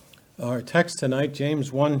Our text tonight, James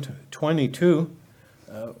 1:22,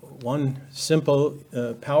 one simple,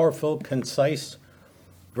 powerful, concise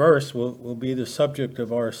verse will be the subject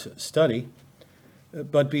of our study.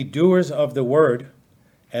 But be doers of the word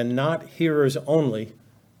and not hearers only,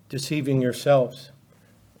 deceiving yourselves.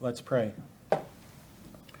 Let's pray.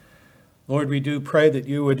 Lord, we do pray that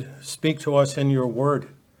you would speak to us in your word,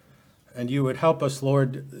 and you would help us,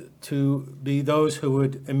 Lord, to be those who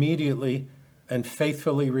would immediately and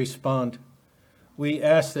faithfully respond. We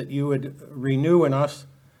ask that you would renew in us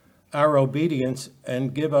our obedience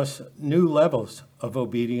and give us new levels of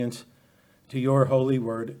obedience to your holy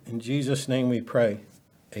word. In Jesus' name we pray.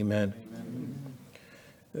 Amen.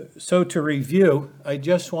 Amen. So to review, I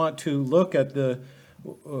just want to look at the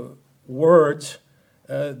words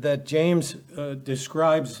that James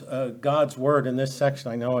describes God's word in this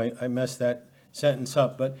section. I know I messed that sentence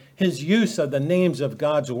up, but his use of the names of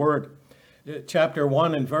God's word. Chapter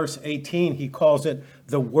 1 and verse 18, he calls it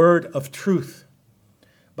the word of truth.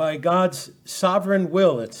 By God's sovereign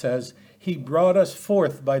will, it says, he brought us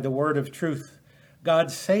forth by the word of truth. God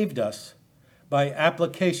saved us by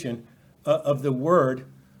application of the word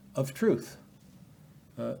of truth.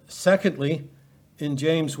 Secondly, in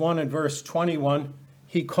James 1 and verse 21,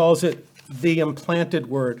 he calls it the implanted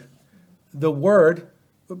word. The word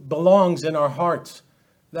belongs in our hearts.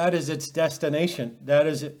 That is its destination. That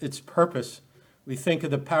is its purpose. We think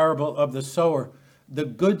of the parable of the sower. The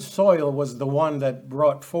good soil was the one that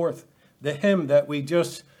brought forth. The hymn that we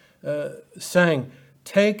just sang,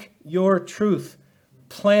 take your truth,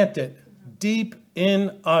 plant it deep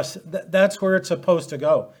in us. That's where it's supposed to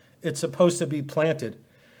go. It's supposed to be planted.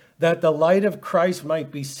 That the light of Christ might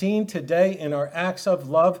be seen today in our acts of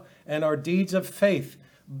love and our deeds of faith.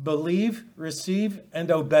 Believe, receive, and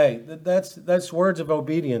obey. That's words of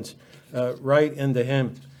obedience right in the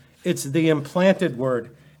hymn. It's the implanted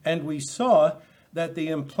word. And we saw that the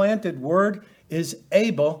implanted word is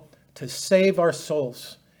able to save our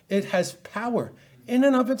souls. It has power in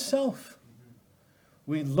and of itself.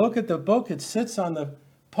 We look at the book, it sits on the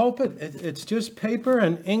pulpit. It's just paper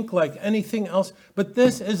and ink like anything else. But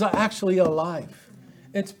this is actually alive.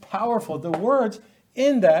 It's powerful. The words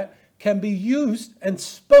in that can be used and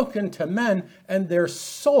spoken to men, and their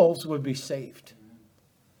souls would be saved.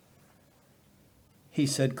 He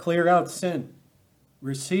said, clear out sin.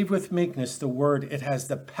 Receive with meekness the word. It has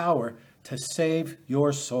the power to save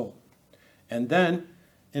your soul. And then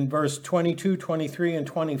in verse 22, 23, and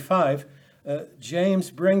 25, James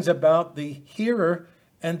brings about the hearer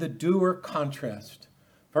and the doer contrast.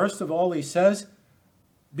 First of all, he says,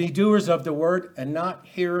 be doers of the word and not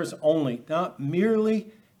hearers only, not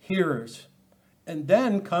merely hearers. And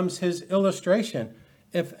then comes his illustration.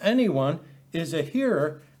 If anyone is a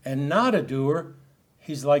hearer and not a doer,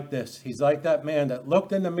 he's like this. He's like that man that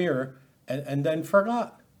looked in the mirror and then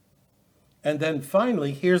forgot. And then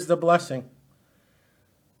finally, here's the blessing.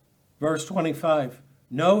 Verse 25,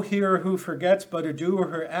 no hearer who forgets, but a doer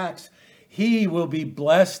who acts, he will be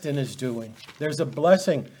blessed in his doing. There's a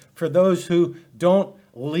blessing for those who don't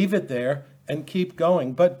leave it there and keep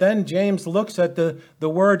going. But then James looks at the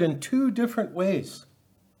word in two different ways.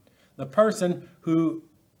 The person who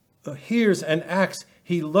hears and acts,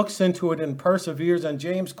 he looks into it and perseveres, and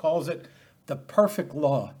James calls it the perfect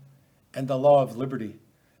law and the law of liberty.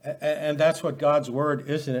 And that's what God's word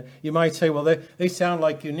is, isn't it? You might say, well, they sound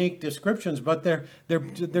like unique descriptions, but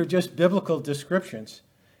they're just biblical descriptions.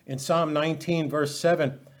 In Psalm 19, verse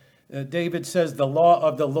 7, David says, the law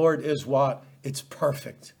of the Lord is what? It's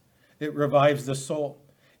perfect. It revives the soul.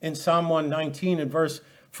 In Psalm 119 and verse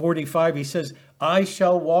 45, he says, I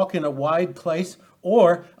shall walk in a wide place,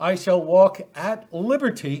 or I shall walk at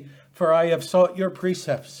liberty, for I have sought your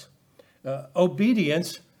precepts.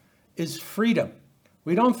 Obedience is freedom.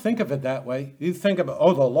 We don't think of it that way. You think about,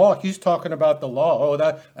 the law, he's talking about the law.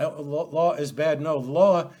 That law is bad. No,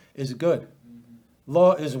 law is good.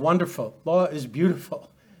 Law is wonderful. Law is beautiful.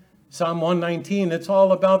 Psalm 119, it's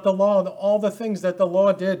all about the law, all the things that the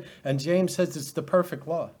law did. And James says it's the perfect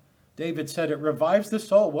law. David said it revives the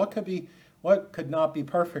soul. What could not be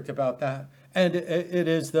perfect about that? And it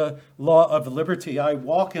is the law of liberty. I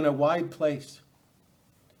walk in a wide place.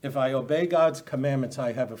 If I obey God's commandments,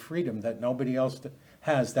 I have a freedom that nobody else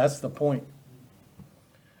has. That's the point.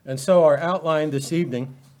 And so our outline this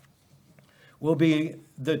evening will be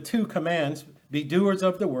the two commands, be doers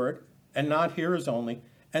of the word and not hearers only.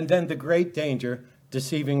 And then the great danger,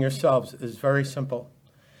 deceiving yourselves, is very simple.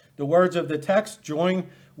 The words of the text join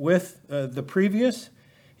with the previous.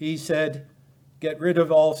 He said, get rid of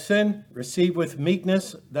all sin, receive with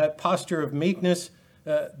meekness, that posture of meekness,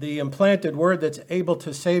 the implanted word that's able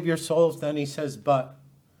to save your souls. Then he says, but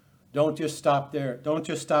Don't just stop there. Don't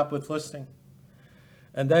just stop with listening.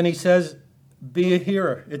 And then he says, be a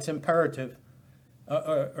hearer. It's imperative.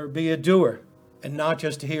 Or be a doer and not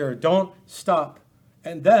just a hearer. Don't stop.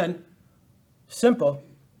 And then, simple,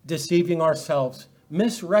 deceiving ourselves,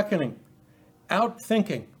 misreckoning,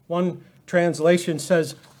 outthinking. One translation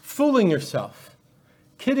says, fooling yourself,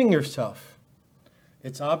 kidding yourself.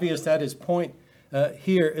 It's obvious that his point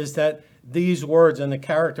here is that these words and the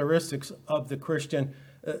characteristics of the Christian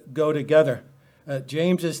go together.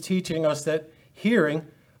 James is teaching us that hearing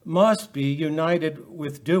must be united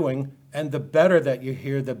with doing, and the better that you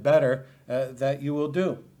hear, the better that you will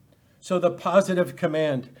do. So the positive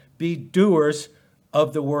command, be doers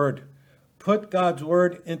of the word. Put God's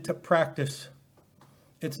word into practice.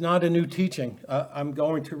 It's not a new teaching. I'm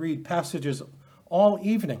going to read passages all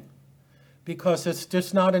evening because it's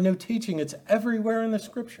just not a new teaching. It's everywhere in the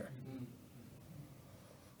scripture.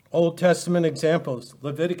 Old Testament examples,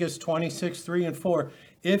 Leviticus 26, 3 and 4.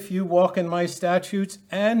 If you walk in my statutes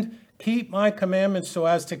and keep my commandments so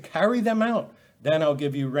as to carry them out, then I'll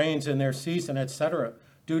give you rains in their season, etc.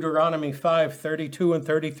 Deuteronomy 5, 32 and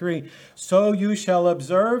 33. So you shall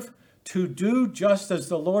observe to do just as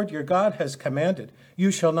the Lord your God has commanded.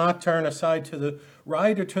 You shall not turn aside to the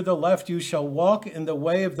right or to the left. You shall walk in the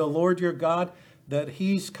way of the Lord your God that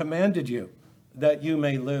he's commanded you, that you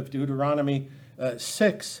may live. Deuteronomy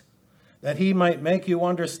 6. That he might make you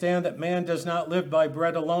understand that man does not live by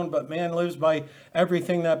bread alone, but man lives by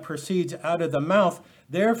everything that proceeds out of the mouth.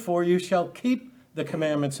 Therefore you shall keep the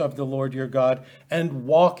commandments of the Lord your God and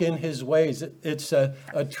walk in his ways. It's a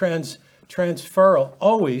transferal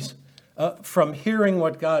always from hearing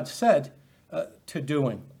what God said to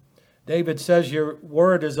doing. David says, your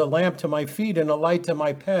word is a lamp to my feet and a light to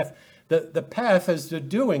my path. The path is the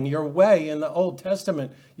doing, your way in the Old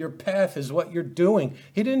Testament. Your path is what you're doing.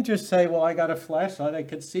 He didn't just say, well, I got a flashlight. I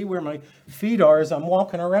could see where my feet are as I'm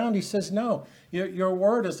walking around. He says, no, your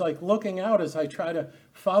word is like looking out as I try to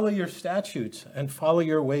follow your statutes and follow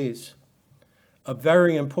your ways. A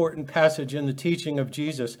very important passage in the teaching of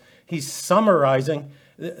Jesus. He's summarizing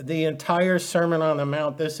the entire Sermon on the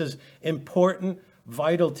Mount. This is important,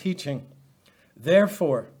 vital teaching.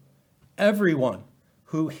 Therefore, everyone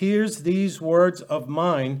who hears these words of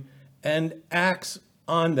mine and acts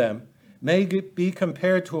on them may be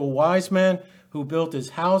compared to a wise man who built his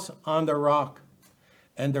house on the rock.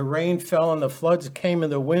 And the rain fell and the floods came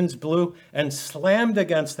and the winds blew and slammed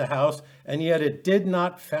against the house, and yet it did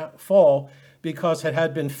not fall because it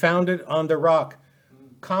had been founded on the rock.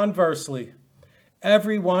 Conversely,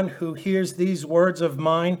 everyone who hears these words of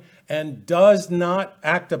mine and does not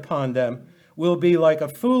act upon them will be like a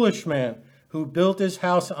foolish man who built his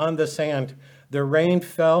house on the sand. The rain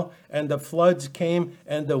fell, and the floods came,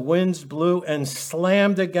 and the winds blew and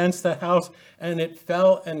slammed against the house, and it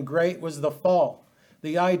fell, and great was the fall.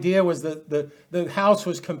 The idea was that the house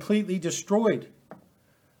was completely destroyed.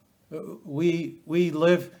 We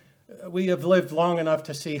have lived long enough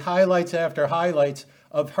to see highlights after highlights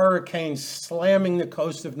of hurricanes slamming the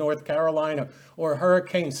coast of North Carolina or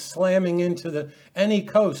hurricanes slamming into any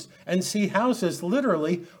coast, and see houses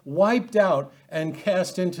literally wiped out and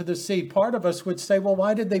cast into the sea. Part of us would say, well,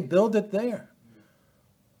 why did they build it there?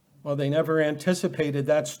 Well, they never anticipated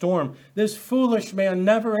that storm. This foolish man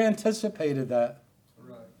never anticipated that.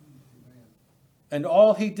 Right. And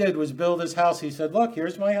all he did was build his house. He said, look,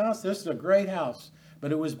 here's my house. This is a great house.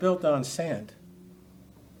 But it was built on sand.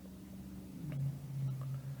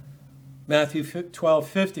 Matthew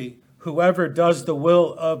 12:50, whoever does the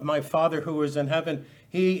will of my Father who is in heaven,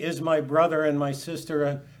 he is my brother and my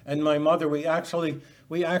sister and my mother. We actually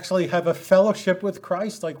have a fellowship with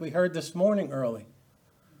Christ, like we heard this morning early.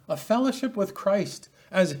 A fellowship with Christ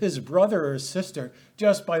as his brother or sister,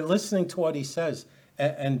 just by listening to what he says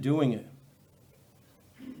and doing it.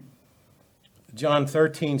 John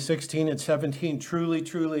 13:16 and 17, truly,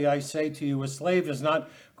 truly, I say to you, a slave is not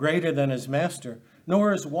greater than his master,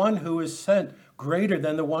 nor is one who is sent greater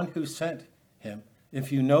than the one who sent him.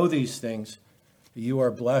 If you know these things, you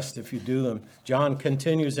are blessed if you do them. John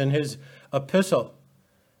continues in his epistle,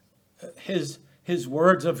 his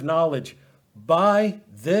words of knowledge. By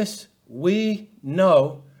this we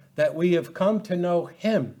know that we have come to know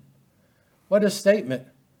him. What a statement.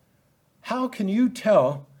 How can you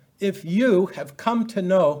tell if you have come to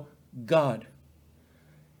know God?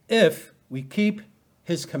 If we keep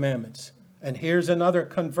his commandments. And here's another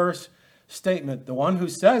converse statement. The one who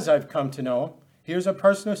says, I've come to know him. Here's a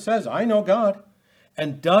person who says, I know God,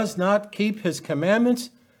 and does not keep his commandments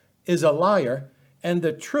is a liar, and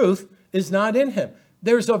the truth is not in him.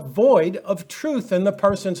 There's a void of truth in the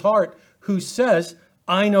person's heart who says,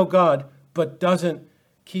 I know God, but doesn't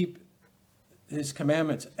keep his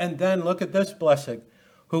commandments. And then look at this blessing.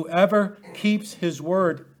 Whoever keeps his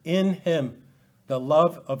word, in him the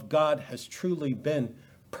love of God has truly been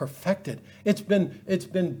perfected. It's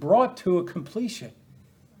been brought to a completion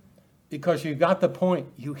because you got the point.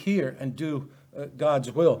 You hear and do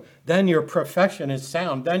God's will. Then your profession is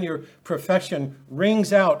sound. Then your profession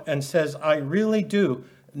rings out and says, I really do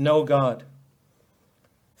know God.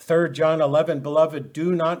 3 John 11, beloved,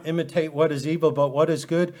 do not imitate what is evil, but what is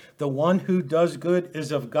good. The one who does good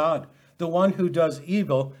is of God. The one who does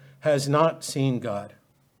evil has not seen God.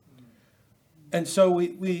 And so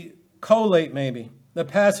we collate maybe the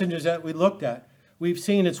passages that we looked at. We've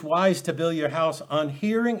seen it's wise to build your house on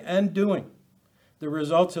hearing and doing. The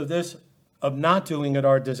results of this, of not doing it,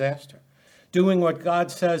 are disaster. Doing what God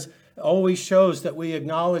says always shows that we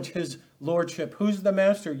acknowledge his lordship. Who's the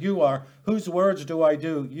master? You are. Whose words do I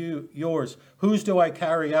do? Yours. Whose do I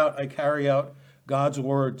carry out? I carry out God's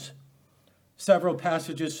words. Several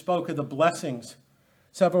passages spoke of the blessings.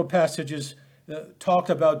 Several passages talked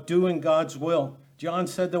about doing God's will. John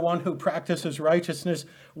said the one who practices righteousness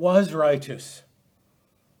was righteous.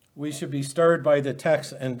 We should be stirred by the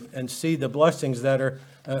text and see the blessings that are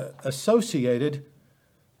associated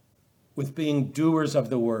with being doers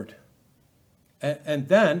of the word. And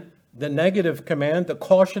then the negative command, the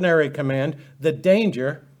cautionary command, the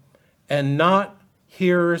danger, and not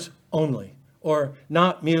hearers only, or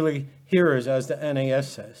not merely hearers, as the NAS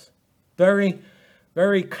says. Very,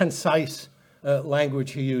 very concise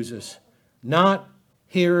language he uses. Not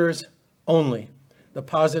hearers only. The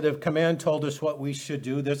positive command told us what we should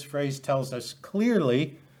do. This phrase tells us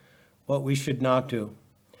clearly what we should not do.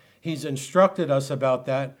 He's instructed us about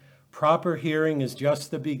that. Proper hearing is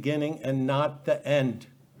just the beginning and not the end.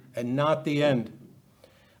 And not the end.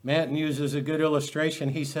 Manton uses a good illustration.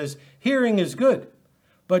 He says, hearing is good,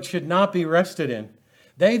 but should not be rested in.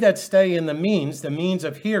 They that stay in the means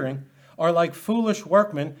of hearing, are like foolish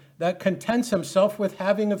workmen that contents himself with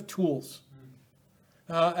having of tools.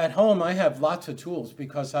 At home, I have lots of tools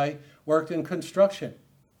because I worked in construction.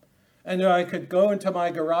 And I could go into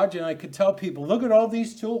my garage and I could tell people, look at all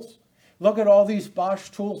these tools. Look at all these Bosch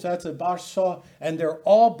tools. That's a Bosch saw. And they're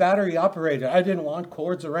all battery operated. I didn't want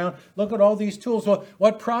cords around. Look at all these tools. Well,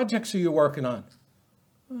 what projects are you working on?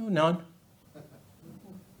 Oh, none.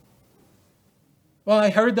 Well,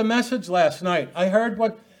 I heard the message last night. I heard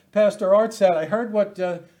what Pastor Art said. I heard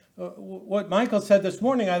what Michael said this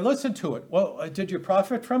morning. I listened to it. Well, did you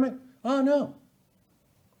profit from it? Oh, no.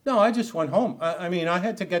 No, I just went home. I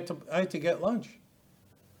had to get lunch.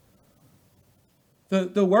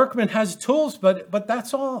 The workman has tools, but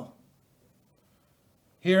that's all.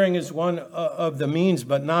 Hearing is one of the means,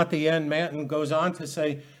 but not the end. Manton goes on to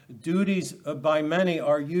say, duties by many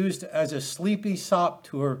are used as a sleepy sop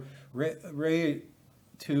to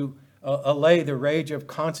allay the rage of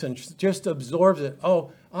conscience. Just absorbs it.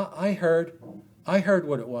 Oh, I heard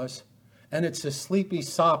what it was. And it's a sleepy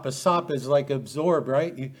sop. A sop is like absorb,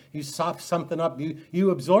 right? You sop something up.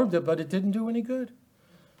 You absorbed it, but it didn't do any good.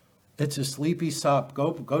 It's a sleepy sop.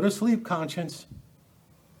 Go to sleep, conscience.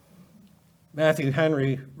 Matthew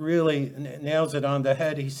Henry really nails it on the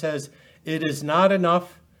head. He says, it is not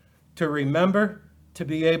enough to remember, to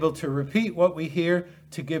be able to repeat what we hear,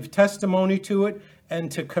 to give testimony to it, and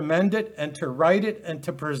to commend it, and to write it, and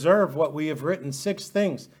to preserve what we have written. 6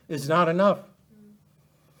 things is not enough.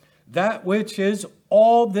 That which is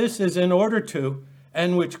all this is in order to,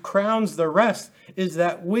 and which crowns the rest, is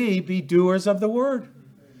that we be doers of the word.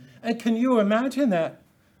 And can you imagine that?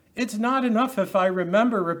 It's not enough if I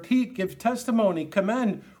remember, repeat, give testimony,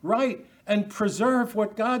 commend, write, and preserve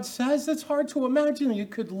what God says. It's hard to imagine. You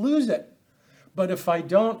could lose it. But if I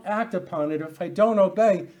don't act upon it, if I don't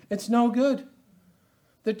obey, it's no good.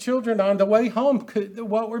 The children on the way home,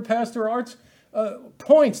 what were Pastor Art's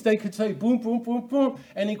points? They could say, boom, boom, boom, boom.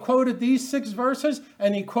 And he quoted these 6 verses,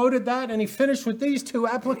 and he quoted that, and he finished with these 2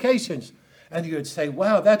 applications. And you would say,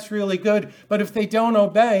 wow, that's really good. But if we don't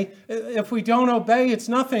obey, it's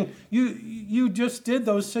nothing. You just did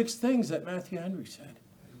those 6 things that Matthew Henry said.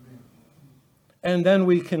 Amen. And then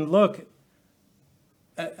we can look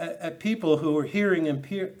at people who are hearing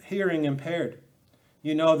impaired.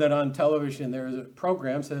 You know that on television there are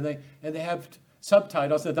programs and they have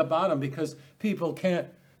subtitles at the bottom because people can't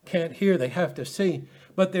hear, they have to see.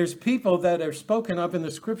 But there's people that are spoken of in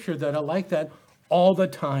the scripture that are like that all the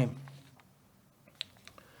time.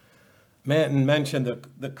 Manton mentioned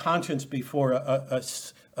the conscience before, a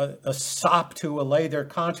sop to allay their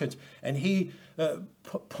conscience. And he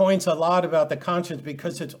points a lot about the conscience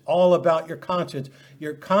because it's all about your conscience.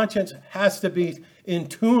 Your conscience has to be in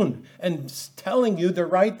tune and telling you the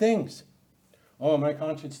right things. Oh, my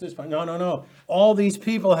conscience this way. No, no, no. All these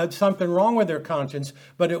people had something wrong with their conscience,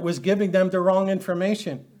 but it was giving them the wrong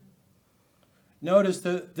information. Notice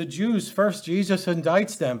the Jews, first Jesus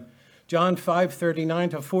indicts them. John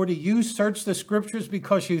 5:39-40, you search the scriptures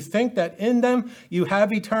because you think that in them you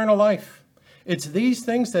have eternal life. It's these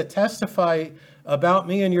things that testify about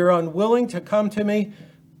me, and you're unwilling to come to me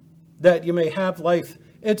that you may have life.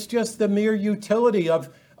 It's just the mere utility of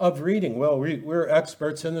reading. Well, we're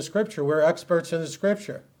experts in the scripture. We're experts in the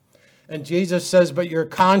scripture. And Jesus says, but your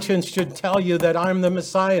conscience should tell you that I'm the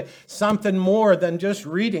Messiah, something more than just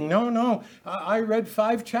reading. No. I read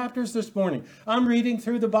 5 chapters this morning. I'm reading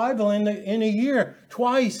through the Bible in a year,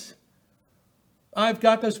 twice. I've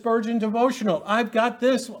got the Spurgeon devotional. I've got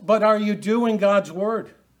this. But are you doing God's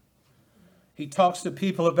word? He talks to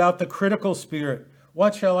people about the critical spirit.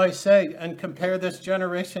 What shall I say? And compare this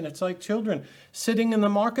generation. It's like children sitting in the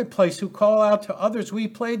marketplace who call out to others, we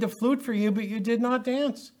played the flute for you, but you did not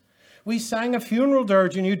dance. We sang a funeral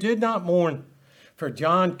dirge and you did not mourn. For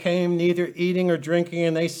John came neither eating or drinking,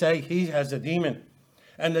 and they say he has a demon.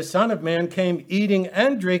 And the Son of Man came eating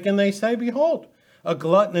and drinking, and they say, behold, a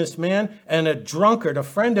gluttonous man and a drunkard, a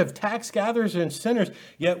friend of tax gatherers and sinners.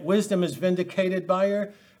 Yet wisdom is vindicated by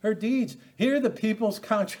her deeds. Here the people's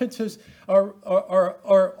consciences are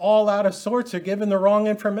all out of sorts. They're given the wrong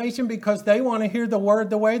information because they want to hear the word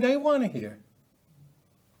the way they want to hear.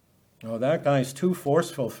 Oh, that guy's too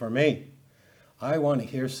forceful for me. I want to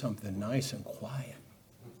hear something nice and quiet.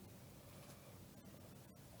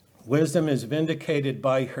 Wisdom is vindicated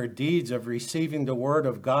by her deeds of receiving the word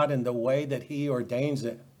of God in the way that he ordains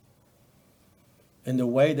it. In the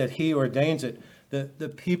way that he ordains it. The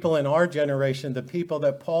people in our generation, the people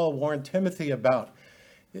that Paul warned Timothy about,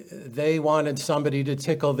 they wanted somebody to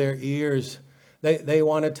tickle their ears. They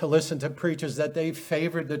wanted to listen to preachers that they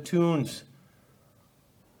favored the tunes.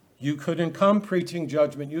 You couldn't come preaching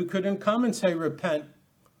judgment. You couldn't come and say repent.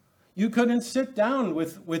 You couldn't sit down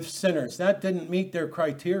with sinners. That didn't meet their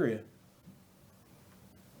criteria.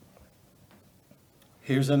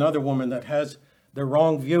 Here's another woman that has the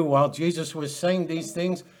wrong view. While Jesus was saying these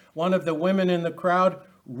things, one of the women in the crowd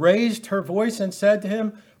raised her voice and said to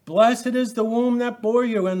him, blessed is the womb that bore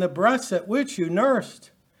you and the breasts at which you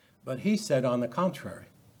nursed. But he said on the contrary,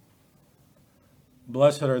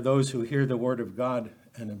 blessed are those who hear the word of God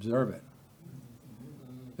and observe it.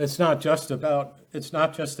 It's not just about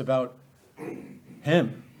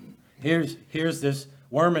him. Here's this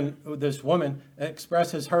woman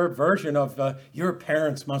expresses her version of your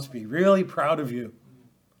parents must be really proud of you.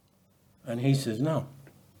 And he says, no,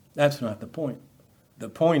 that's not the point. The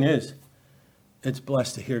point is, it's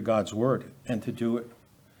blessed to hear God's word and to do it.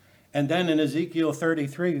 And then in Ezekiel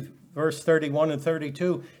 33, verse 31 and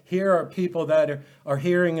 32, here are people that are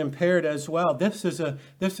hearing impaired as well. This is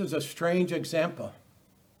a strange example.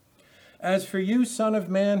 As for you, son of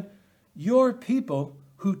man, your people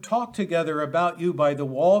who talk together about you by the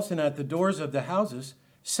walls and at the doors of the houses,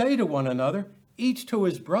 say to one another, each to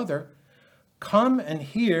his brother, come and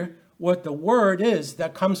hear what the word is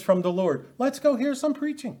that comes from the Lord. Let's go hear some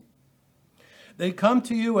preaching. They come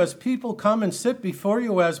to you as people come and sit before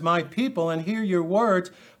you as my people and hear your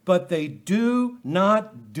words, but they do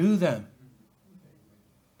not do them.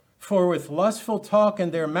 For with lustful talk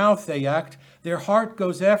in their mouth they act, their heart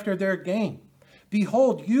goes after their gain.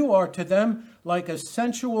 Behold, you are to them like a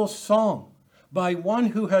sensual song by one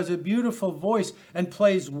who has a beautiful voice and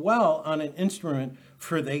plays well on an instrument,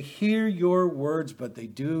 for they hear your words, but they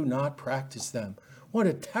do not practice them. What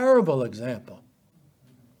a terrible example.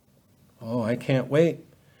 Oh, I can't wait.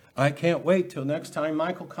 I can't wait till next time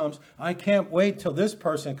Michael comes. I can't wait till this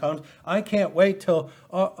person comes. I can't wait till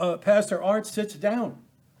Pastor Art sits down.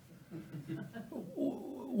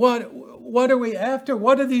 What are we after?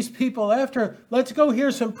 What are these people after? Let's go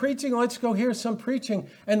hear some preaching. Let's go hear some preaching.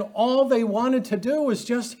 And all they wanted to do was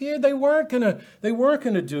just hear. They weren't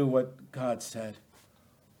gonna do what God said.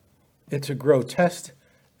 It's a grotesque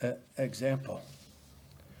example.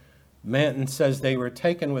 Manton says they were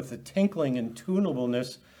taken with the tinkling and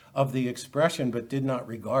tunableness of the expression, but did not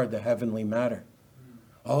regard the heavenly matter.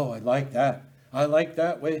 Oh, I like that. I like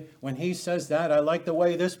that way when he says that. I like the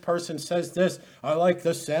way this person says this. I like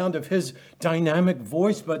the sound of his dynamic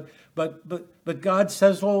voice. But God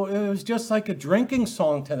says, well, it was just like a drinking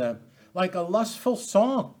song to them, like a lustful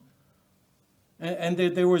song. And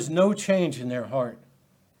there was no change in their heart.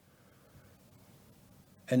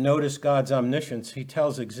 And notice God's omniscience. He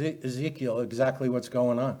tells Ezekiel exactly what's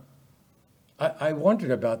going on. I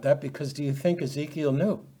wondered about that because do you think Ezekiel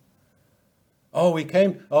knew?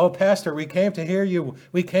 Pastor, we came to hear you.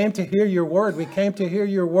 We came to hear your word. We came to hear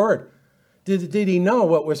your word. Did he know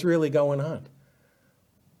what was really going on?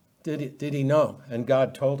 Did he know? And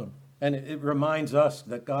God told him. And it reminds us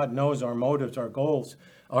that God knows our motives, our goals,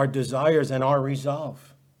 our desires, and our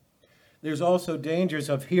resolve. There's also dangers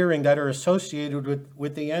of hearing that are associated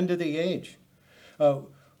with the end of the age.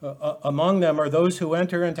 Among them are those who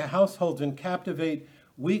enter into households and captivate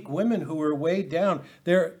weak women who are weighed down.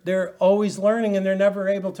 They're always learning and they're never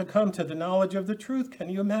able to come to the knowledge of the truth. Can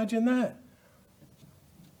you imagine that?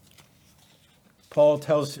 Paul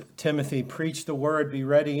tells Timothy, preach the word, be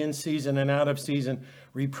ready in season and out of season,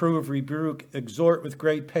 reprove, rebuke, exhort with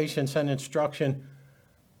great patience and instruction,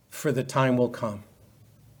 for the time will come.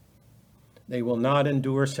 They will not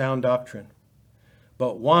endure sound doctrine,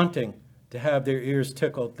 but wanting to have their ears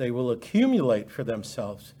tickled, they will accumulate for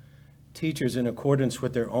themselves teachers in accordance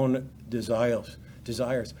with their own desires.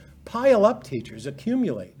 Pile up teachers,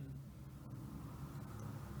 accumulate.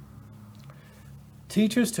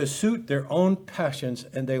 Teachers to suit their own passions,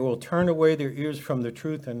 and they will turn away their ears from the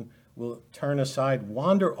truth and will turn aside,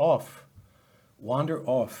 wander off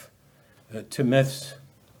to myths.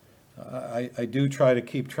 I do try to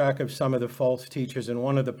keep track of some of the false teachers, and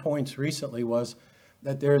one of the points recently was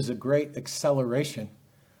that there is a great acceleration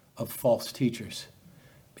of false teachers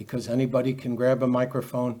because anybody can grab a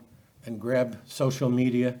microphone and grab social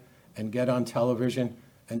media and get on television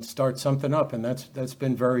and start something up, and that's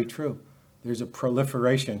been very true. There's a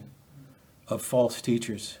proliferation of false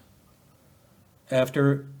teachers.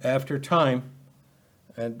 After time,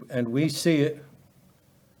 and we see it,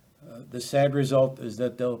 the sad result is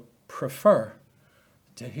that they'll prefer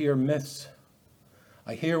to hear myths.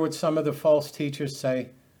 I hear what some of the false teachers say,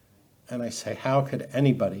 and I say, how could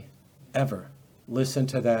anybody ever listen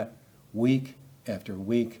to that week after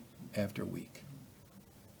week after week?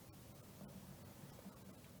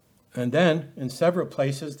 And then, in several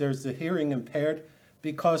places, there's the hearing impaired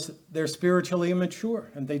because they're spiritually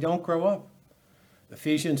immature and they don't grow up.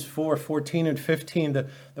 Ephesians 4:14 and 15,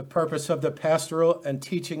 the purpose of the pastoral and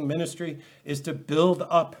teaching ministry is to build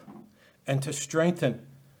up and to strengthen.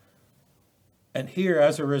 And here,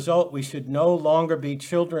 as a result, we should no longer be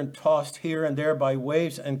children tossed here and there by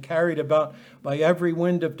waves and carried about by every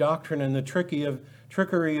wind of doctrine and the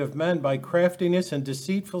trickery of men, by craftiness and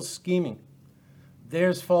deceitful scheming.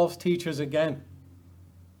 There's false teachers again.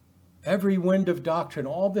 Every wind of doctrine,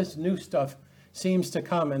 all this new stuff seems to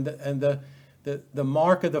come, and the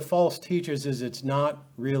mark of the false teachers is it's not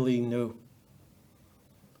really new.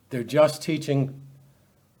 They're just teaching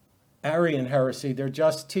Arian heresy. They're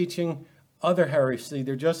just teaching other heresy.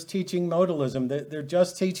 They're just teaching modalism. They're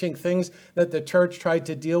just teaching things that the church tried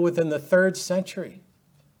to deal with in the 3rd century.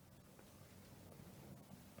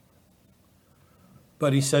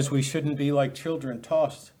 But he says we shouldn't be like children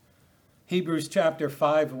tossed. Hebrews chapter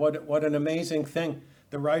 5, what an amazing thing.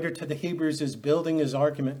 The writer to the Hebrews is building his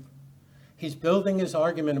argument. He's building his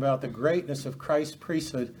argument about the greatness of Christ's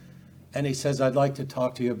priesthood. And he says, I'd like to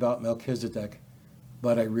talk to you about Melchizedek,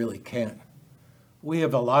 but I really can't. We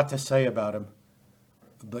have a lot to say about him,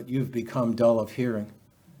 but you've become dull of hearing.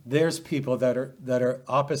 There's people that are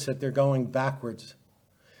opposite. They're going backwards.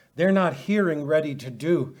 They're not hearing ready to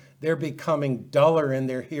do. They're becoming duller in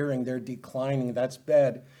their hearing. They're declining. That's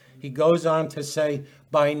bad. He goes on to say,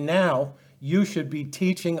 by now, you should be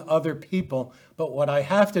teaching other people. But what I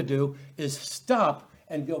have to do is stop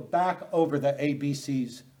and go back over the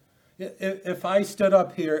ABCs. If I stood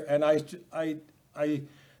up here and I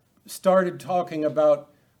started talking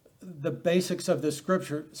about the basics of the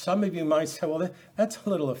scripture, some of you might say, well, that's a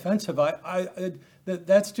little offensive.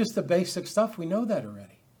 That's just the basic stuff. We know that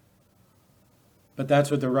already. But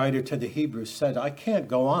that's what the writer to the Hebrews said. I can't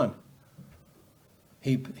go on.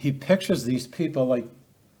 He pictures these people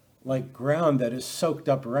like ground that has soaked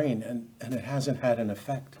up rain, and it hasn't had an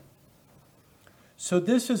effect. So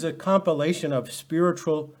this is a compilation of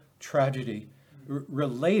spiritual tragedy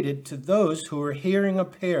related to those who are hearing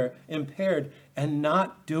impaired and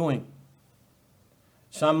not doing.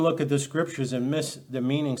 Some look at the scriptures and miss the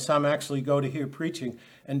meaning. Some actually go to hear preaching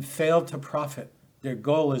and fail to profit. Their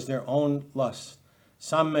goal is their own lust.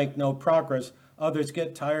 Some make no progress. Others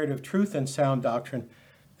get tired of truth and sound doctrine.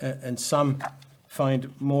 And some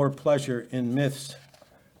find more pleasure in myths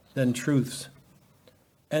than truths.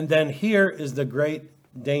 And then here is the great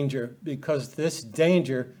danger, because this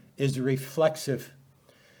danger is reflexive.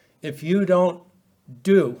 If you don't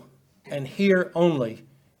do and hear only,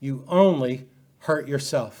 you only hurt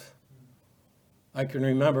yourself. I can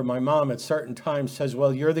remember my mom at certain times says,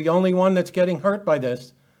 well, you're the only one that's getting hurt by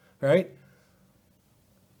this, right?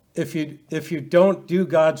 If you don't do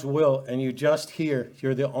God's will and you just hear,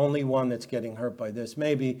 you're the only one that's getting hurt by this.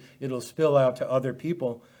 Maybe it'll spill out to other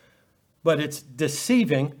people, but it's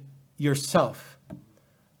deceiving yourself.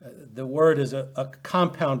 the word is a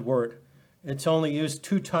compound word. It's only used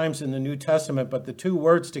 2 times in the New Testament, but the 2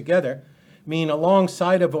 words together mean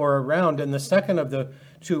alongside of or around, and the second of the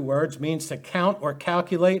 2 words means to count or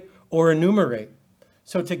calculate or enumerate.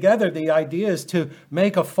 So together, the idea is to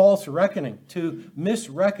make a false reckoning, to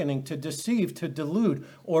misreckoning, to deceive, to delude,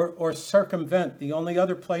 or circumvent. The only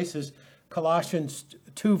other place is Colossians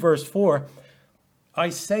 2, verse 4. I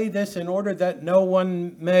say this in order that no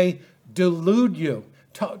one may delude you,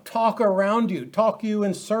 talk around you, talk you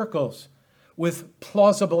in circles with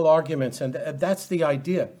plausible arguments. And that's the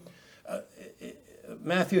idea.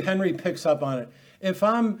 Matthew Henry picks up on it. If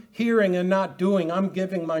I'm hearing and not doing, I'm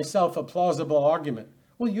giving myself a plausible argument.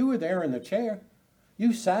 Well, you were there in the chair.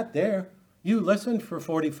 You sat there. You listened for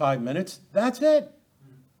 45 minutes. That's it.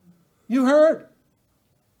 You heard.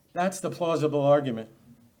 That's the plausible argument.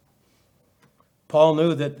 Paul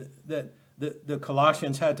knew that the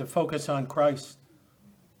Colossians had to focus on Christ.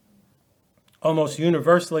 Almost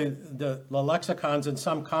universally, the lexicons and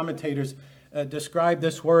some commentators describe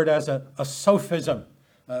this word as a sophism.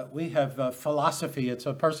 We have philosophy. It's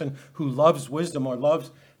a person who loves wisdom or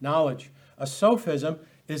loves knowledge. A sophism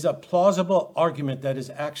is a plausible argument that is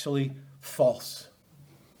actually false.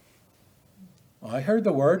 Well, I heard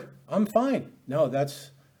the word. I'm fine. No,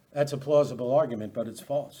 that's a plausible argument, but it's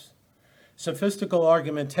false. Sophistical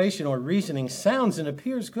argumentation or reasoning sounds and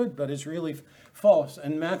appears good, but is really false.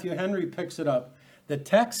 And Matthew Henry picks it up. The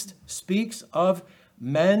text speaks of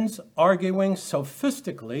men's arguing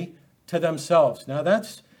sophistically to themselves. Now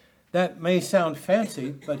that may sound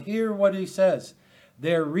fancy, but hear what he says.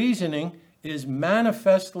 Their reasoning is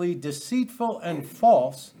manifestly deceitful and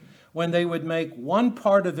false when they would make one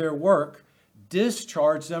part of their work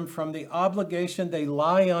discharge them from the obligation they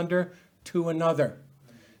lie under to another.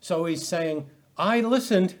 So he's saying, I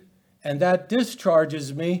listened, and that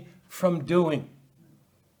discharges me from doing.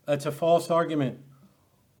 That's a false argument.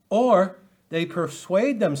 Or they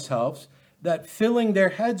persuade themselves that filling their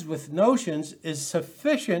heads with notions is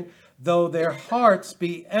sufficient, though their hearts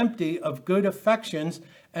be empty of good affections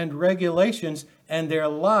and regulations, and their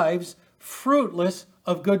lives fruitless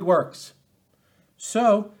of good works.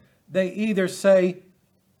 So they either say,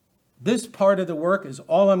 this part of the work is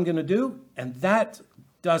all I'm going to do, and that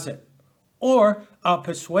does it. Or I'll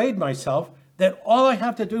persuade myself that all I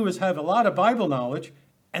have to do is have a lot of Bible knowledge,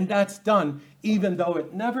 and that's done, even though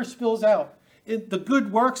it never spills out. The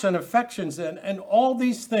good works and affections and all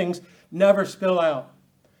these things never spill out.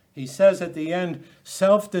 He says at the end,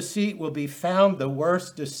 self-deceit will be found the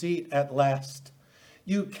worst deceit at last.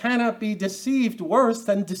 You cannot be deceived worse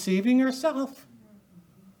than deceiving yourself.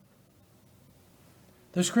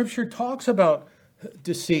 The scripture talks about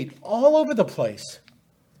deceit all over the place.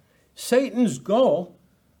 Satan's goal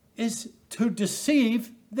is to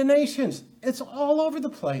deceive the nations. It's all over the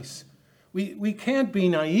place. We can't be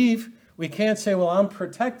naive. We can't say, well, I'm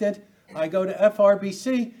protected. I go to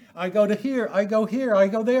FRBC. I go to here. I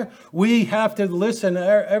go there. We have to listen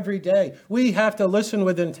every day. We have to listen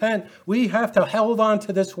with intent. We have to hold on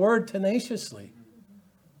to this word tenaciously.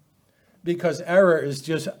 Because error is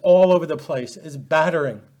just all over the place. It's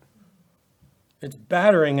battering. It's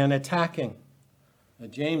battering and attacking.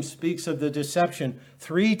 James speaks of the deception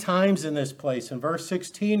 3 times in this place. In verse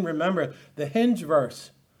 16, remember the hinge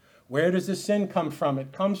verse. Where does the sin come from?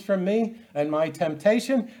 It comes from me and my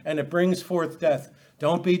temptation, and it brings forth death.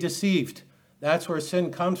 Don't be deceived. That's where sin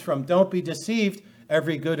comes from. Don't be deceived.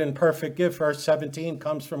 Every good and perfect gift, verse 17,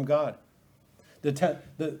 comes from God.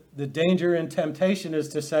 The danger in temptation is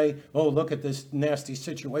to say, oh, look at this nasty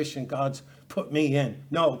situation God's put me in.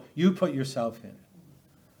 No, you put yourself in.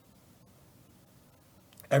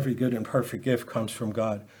 Every good and perfect gift comes from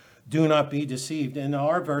God. Do not be deceived. In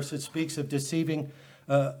our verse, it speaks of deceiving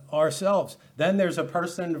ourselves. Then there's a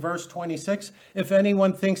person in verse 26. If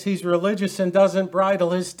anyone thinks he's religious and doesn't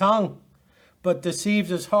bridle his tongue, but deceives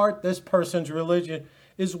his heart, this person's religion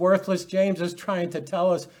is worthless. James is trying to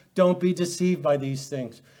tell us, don't be deceived by these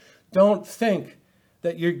things. Don't think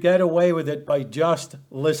that you get away with it by just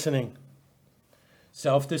listening.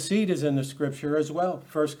 Self-deceit is in the scripture as well.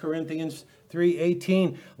 1 Corinthians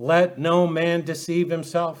 3:18, let no man deceive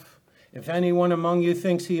himself. If anyone among you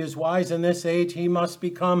thinks he is wise in this age, he must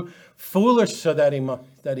become foolish so that he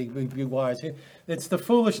may be wise. It's the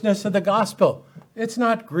foolishness of the gospel. It's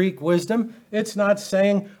not Greek wisdom. It's not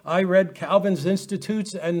saying, I read Calvin's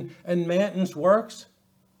Institutes and Manton's works.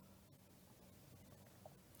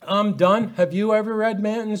 I'm done. Have you ever read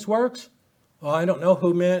Manton's works? Well, I don't know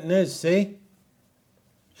who Manton is. See?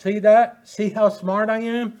 See that? See how smart I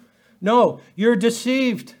am? No, you're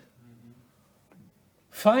deceived.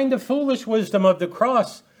 Find the foolish wisdom of the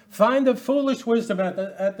cross. Find the foolish wisdom at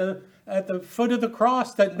the foot of the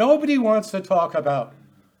cross that nobody wants to talk about.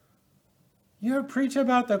 You're preaching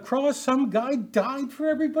about the cross. Some guy died for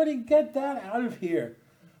everybody. Get that out of here.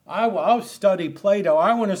 I'll study Plato.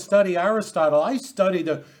 I want to study Aristotle. I study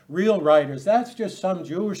the real writers. That's just some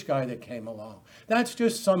Jewish guy that came along. That's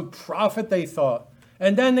just some prophet they thought.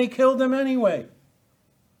 And then they killed him anyway.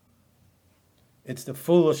 It's the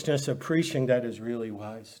foolishness of preaching that is really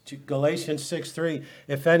wise. Galatians 6:3,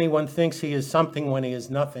 if anyone thinks he is something when he is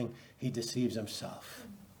nothing, he deceives himself.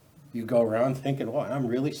 You go around thinking, well, I'm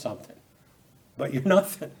really something. But you're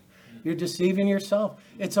nothing. You're deceiving yourself.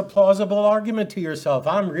 It's a plausible argument to yourself.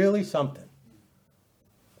 I'm really something.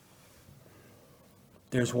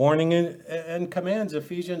 There's warning and commands.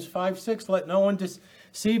 Ephesians 5:6, let no one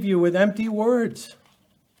deceive you with empty words.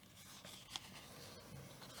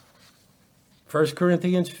 1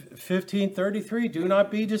 Corinthians 15:33, do not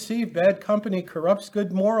be deceived. Bad company corrupts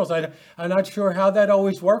good morals. I'm not sure how that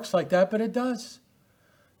always works like that, but it does.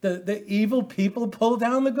 The evil people pull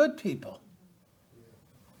down the good people.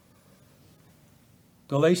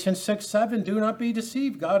 Galatians 6:7, do not be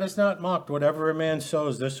deceived. God is not mocked. Whatever a man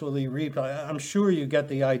sows, this will he reap. I'm sure you get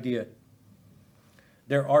the idea.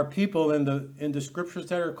 There are people in the scriptures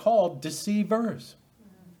that are called deceivers.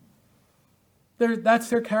 That's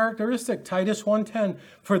their characteristic. Titus 1:10,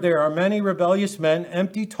 for there are many rebellious men,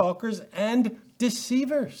 empty talkers, and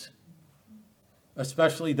deceivers,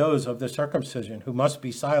 especially those of the circumcision, who must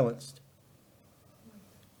be silenced.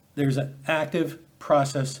 There's an active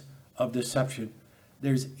process of deception.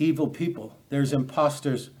 There's evil people. There's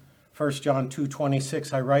imposters. 1 John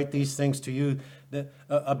 2:26, I write these things to you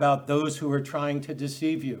about those who are trying to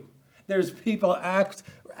deceive you. There's people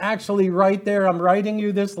actually right there. I'm writing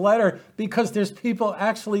you this letter because there's people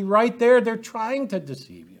actually right there. They're trying to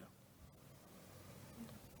deceive you.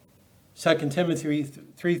 2 Timothy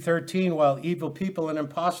 3:13, while evil people and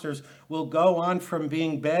imposters will go on from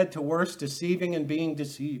being bad to worse, deceiving and being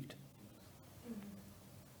deceived.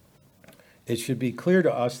 It should be clear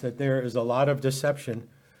to us that there is a lot of deception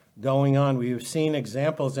going on. We have seen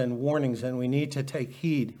examples and warnings, and we need to take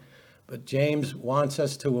heed. But James wants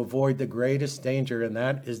us to avoid the greatest danger, and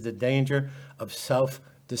that is the danger of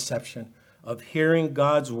self-deception, of hearing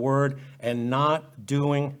God's word and not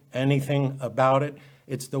doing anything about it.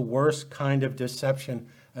 It's the worst kind of deception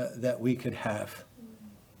that we could have.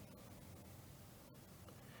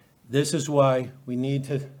 This is why we need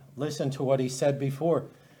to listen to what he said before.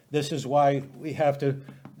 This is why we have to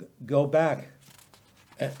go back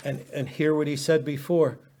and hear what he said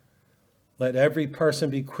before. Let every person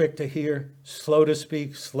be quick to hear, slow to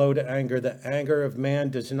speak, slow to anger. The anger of man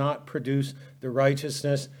does not produce the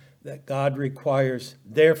righteousness that God requires.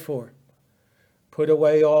 Therefore, put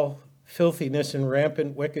away all filthiness and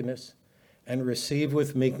rampant wickedness, and receive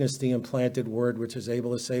with meekness the implanted word, which is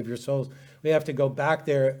able to save your souls. We have to go back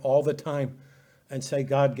there all the time and say,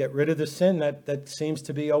 God, get rid of the sin that seems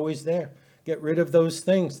to be always there. Get rid of those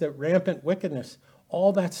things, that rampant wickedness,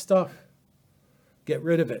 all that stuff. Get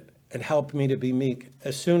rid of it and help me to be meek.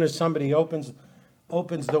 As soon as somebody opens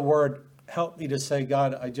the word, help me to say,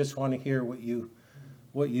 God, I just want to hear what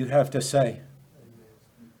you have to say.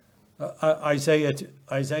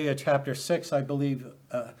 Isaiah chapter 6, I believe,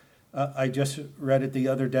 I just read it the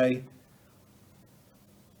other day.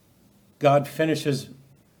 God finishes,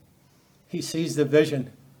 he sees the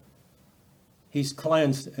vision. He's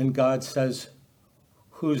cleansed, and God says,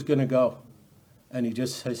 who's going to go? And he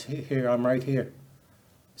just says, here, I'm right here.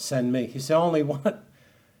 Send me. He's the only one.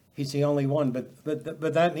 He's the only one. But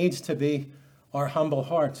that needs to be our humble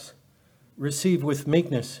hearts. Receive with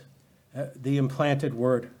meekness the implanted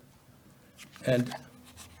word. And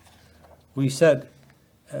we said,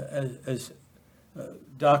 as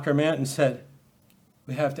Dr. Manton said,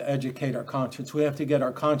 we have to educate our conscience. We have to get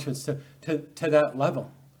our conscience to that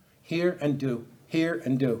level. Hear and do. Hear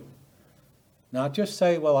and do. Not just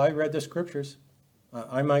say, well, I read the scriptures.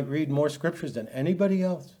 I might read more scriptures than anybody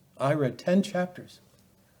else. I read 10 chapters.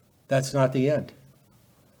 That's not the end.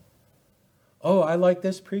 Oh, I like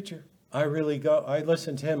this preacher. I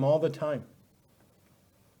listen to him all the time.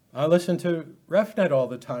 I listen to RefNet all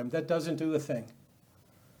the time. That doesn't do a thing.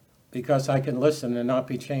 Because I can listen and not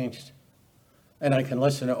be changed. And I can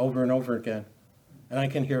listen over and over again. And I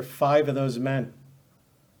can hear 5 of those men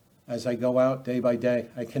as I go out day by day.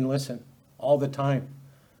 I can listen all the time.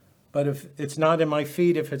 But if it's not in my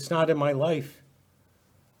feed, if it's not in my life,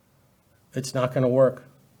 it's not going to work.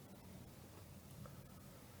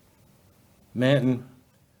 Manton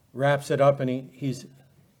wraps it up, and he's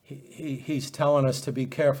telling us to be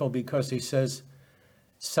careful, because he says,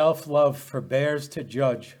 self-love forbears to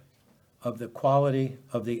judge of the quality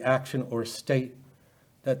of the action or state,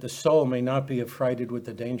 that the soul may not be affrighted with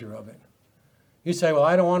the danger of it. You say, well,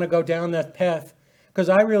 I don't want to go down that path because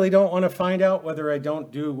I really don't want to find out whether I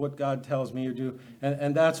don't do what God tells me to do.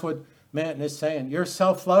 And that's what Manton is saying. Your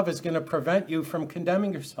self-love is going to prevent you from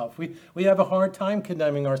condemning yourself. We have a hard time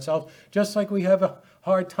condemning ourselves, just like we have a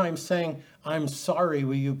hard time saying, I'm sorry,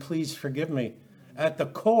 will you please forgive me? At the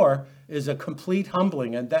core is a complete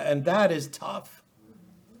humbling, and that is tough.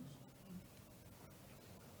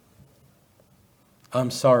 I'm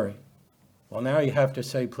sorry. Well, now you have to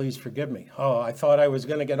say, please forgive me. Oh, I thought I was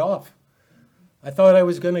going to get off.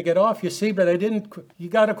 You see, but I didn't. You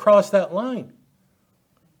got to cross that line.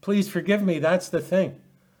 Please forgive me. That's the thing.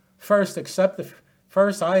 First,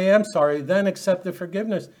 I am sorry, then accept the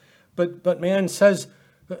forgiveness. But man says,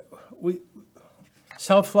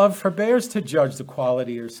 self-love forbears to judge the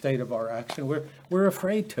quality or state of our action. We're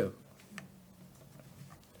afraid to.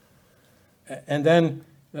 And then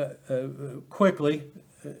quickly,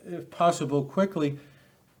 if possible,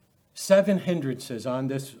 7 hindrances on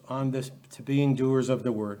this to being doers of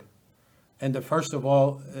the word. And the first of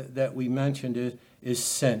all that we mentioned is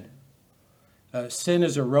sin. Sin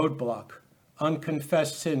is a roadblock.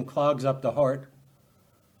 Unconfessed sin clogs up the heart.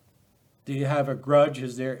 Do you have a grudge?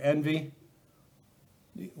 Is there envy?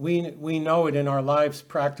 We know it in our lives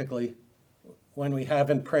practically. When we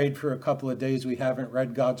haven't prayed for a couple of days, we haven't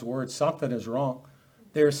read God's word, something is wrong.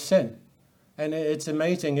 There's sin. And it's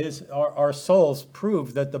amazing, our souls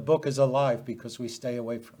prove that the book is alive because we stay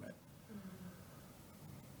away from it.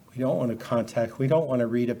 We don't want to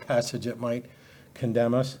read a passage that might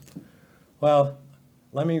condemn us. Well,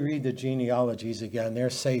 let me read the genealogies again. They're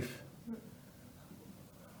safe.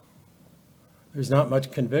 There's not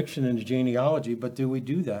much conviction in the genealogy, but do we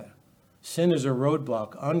do that? Sin is a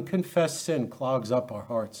roadblock. Unconfessed sin clogs up our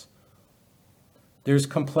hearts. There's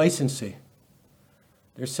complacency.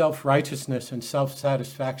 There's self-righteousness and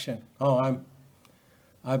self-satisfaction.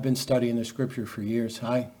 I've been studying the scripture for years.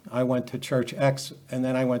 I went to church X, and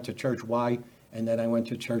then I went to church Y, and then I went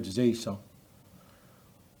to church Z. So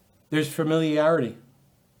there's familiarity.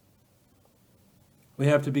 We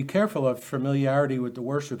have to be careful of familiarity with the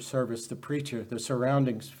worship service, the preacher, the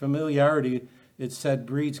surroundings. Familiarity, it said,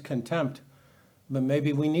 breeds contempt. But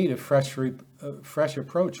maybe we need a fresh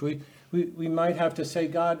approach. We might have to say,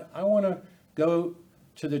 God, I want to go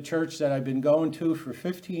to the church that I've been going to for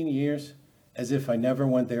 15 years as if I never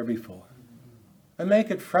went there before. And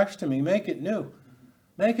make it fresh to me. Make it new.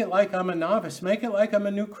 Make it like I'm a novice. Make it like I'm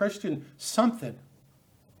a new Christian. Something.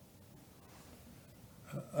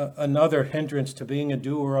 Another hindrance to being a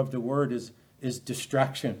doer of the word is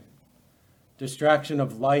distraction. Distraction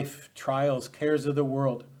of life, trials, cares of the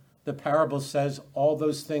world. The parable says all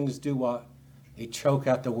those things do what? They choke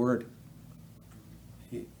out the word.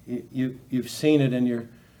 You've seen it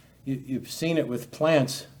you've seen it with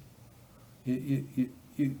plants.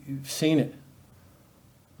 You've seen it.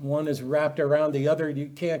 One is wrapped around the other. You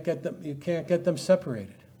can't get them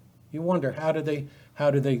separated. You wonder how do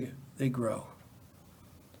they grow?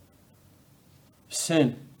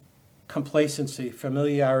 Sin, complacency,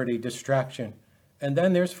 familiarity, distraction, and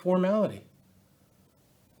then there's formality.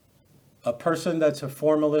 A person that's a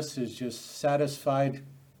formalist is just satisfied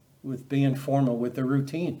with being formal, with the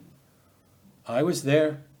routine. I was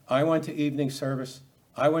there. I went to evening service.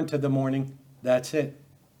 I went to the morning. That's it.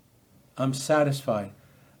 I'm satisfied.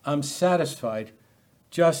 I'm satisfied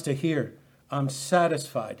just to hear. I'm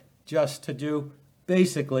satisfied just to do.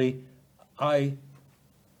 Basically, I'm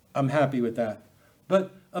happy with that.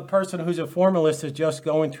 But a person who's a formalist is just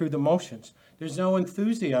going through the motions. There's no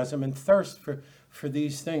enthusiasm and thirst for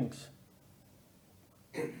these things.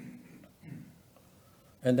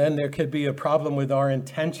 And then there could be a problem with our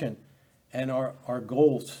intention and our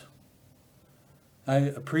goals. I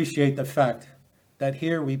appreciate the fact that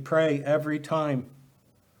here we pray every time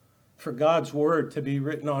for God's word to be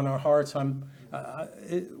written on our hearts.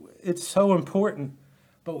 It's so important,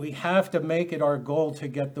 but we have to make it our goal to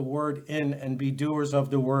get the word in and be doers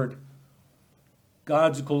of the word.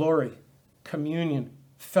 God's glory, communion,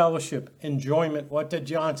 fellowship, enjoyment. What did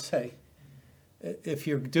John say? If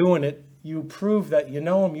you're doing it, you prove that you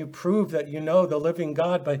know him. You prove that you know the living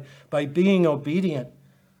God by being obedient.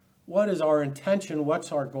 What is our intention?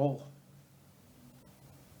 What's our goal?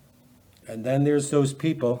 And then there's those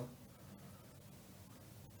people.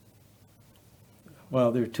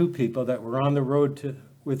 Well, there are two people that were on the road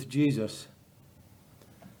with Jesus.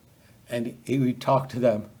 And he talked to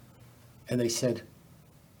them. And they said,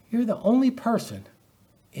 you're the only person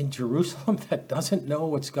in Jerusalem that doesn't know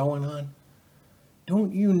what's going on.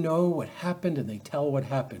 Don't you know what happened? And they tell what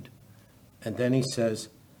happened. And then he says,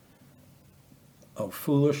 Oh,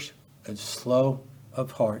 foolish and slow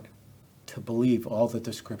of heart to believe all that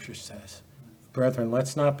the Scripture says. Brethren,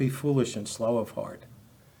 let's not be foolish and slow of heart.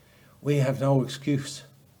 We have no excuse.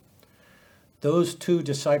 Those two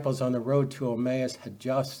disciples on the road to Emmaus had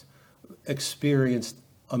just experienced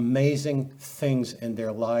amazing things in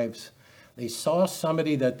their lives. They saw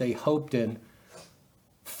somebody that they hoped in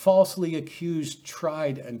falsely accused,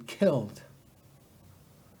 tried, and killed.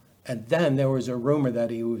 And then there was a rumor that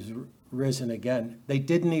he was risen again. They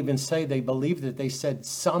didn't even say they believed it. They said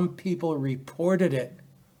some people reported it.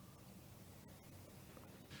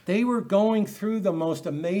 They were going through the most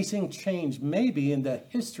amazing change, maybe in the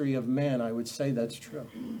history of man. I would say that's true.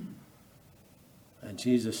 And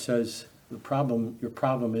Jesus says, your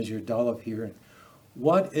problem is you're dull of hearing.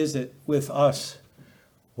 What is it with us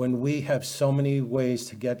when we have so many ways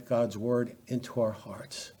to get God's word into our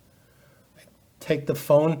hearts? I take the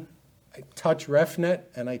phone, I touch RefNet,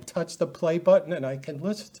 and I touch the play button, and I can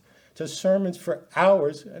listen to sermons for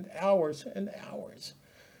hours and hours and hours.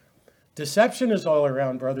 Deception is all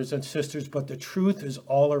around, brothers and sisters, but the truth is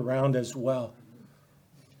all around as well.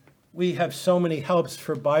 We have so many helps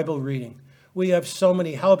for Bible reading. We have so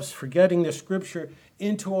many helps for getting the Scripture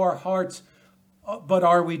into our hearts. But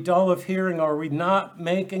are we dull of hearing? Are we not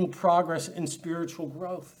making progress in spiritual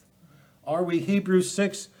growth? Are we Hebrews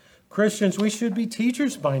 6 Christians? We should be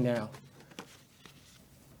teachers by now.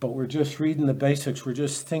 But we're just reading the basics. We're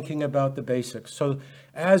just thinking about the basics. So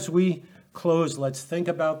as we close, let's think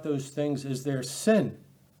about those things. Is there sin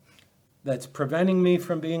that's preventing me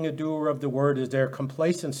from being a doer of the word? Is there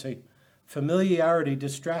complacency, familiarity,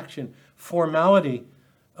 distraction, formality?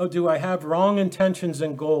 Oh, do I have wrong intentions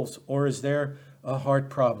and goals, or is there a heart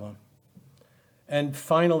problem? And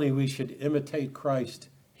finally, we should imitate Christ.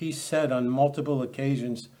 He said on multiple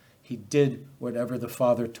occasions, he did whatever the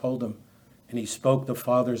Father told him, and he spoke the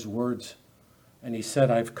Father's words. And he said,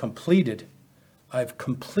 I've completed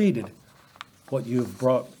what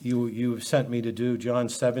you've sent me to do, John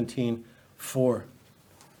 17:4,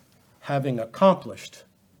 having accomplished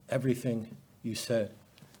everything you said.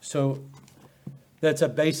 So that's a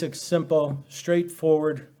basic, simple,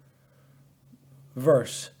 straightforward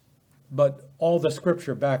verse, but all the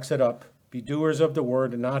Scripture backs it up. Be doers of the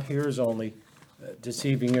word and not hearers only,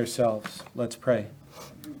 deceiving yourselves. Let's pray.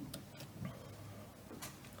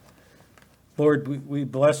 Lord, we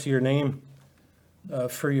bless your name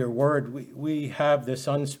for your word. We have this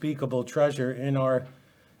unspeakable treasure in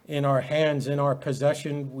our hands, in our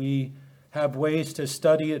possession. We have ways to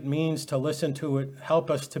study it, means to listen to it.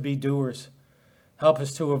 Help us to be doers. Help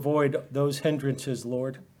us to avoid those hindrances,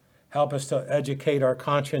 Lord. Help us to educate our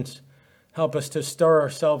conscience. Help us to stir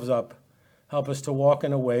ourselves up. Help us to walk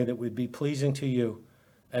in a way that would be pleasing to you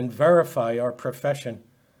and verify our profession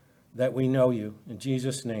that we know you. In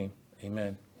Jesus' name, amen.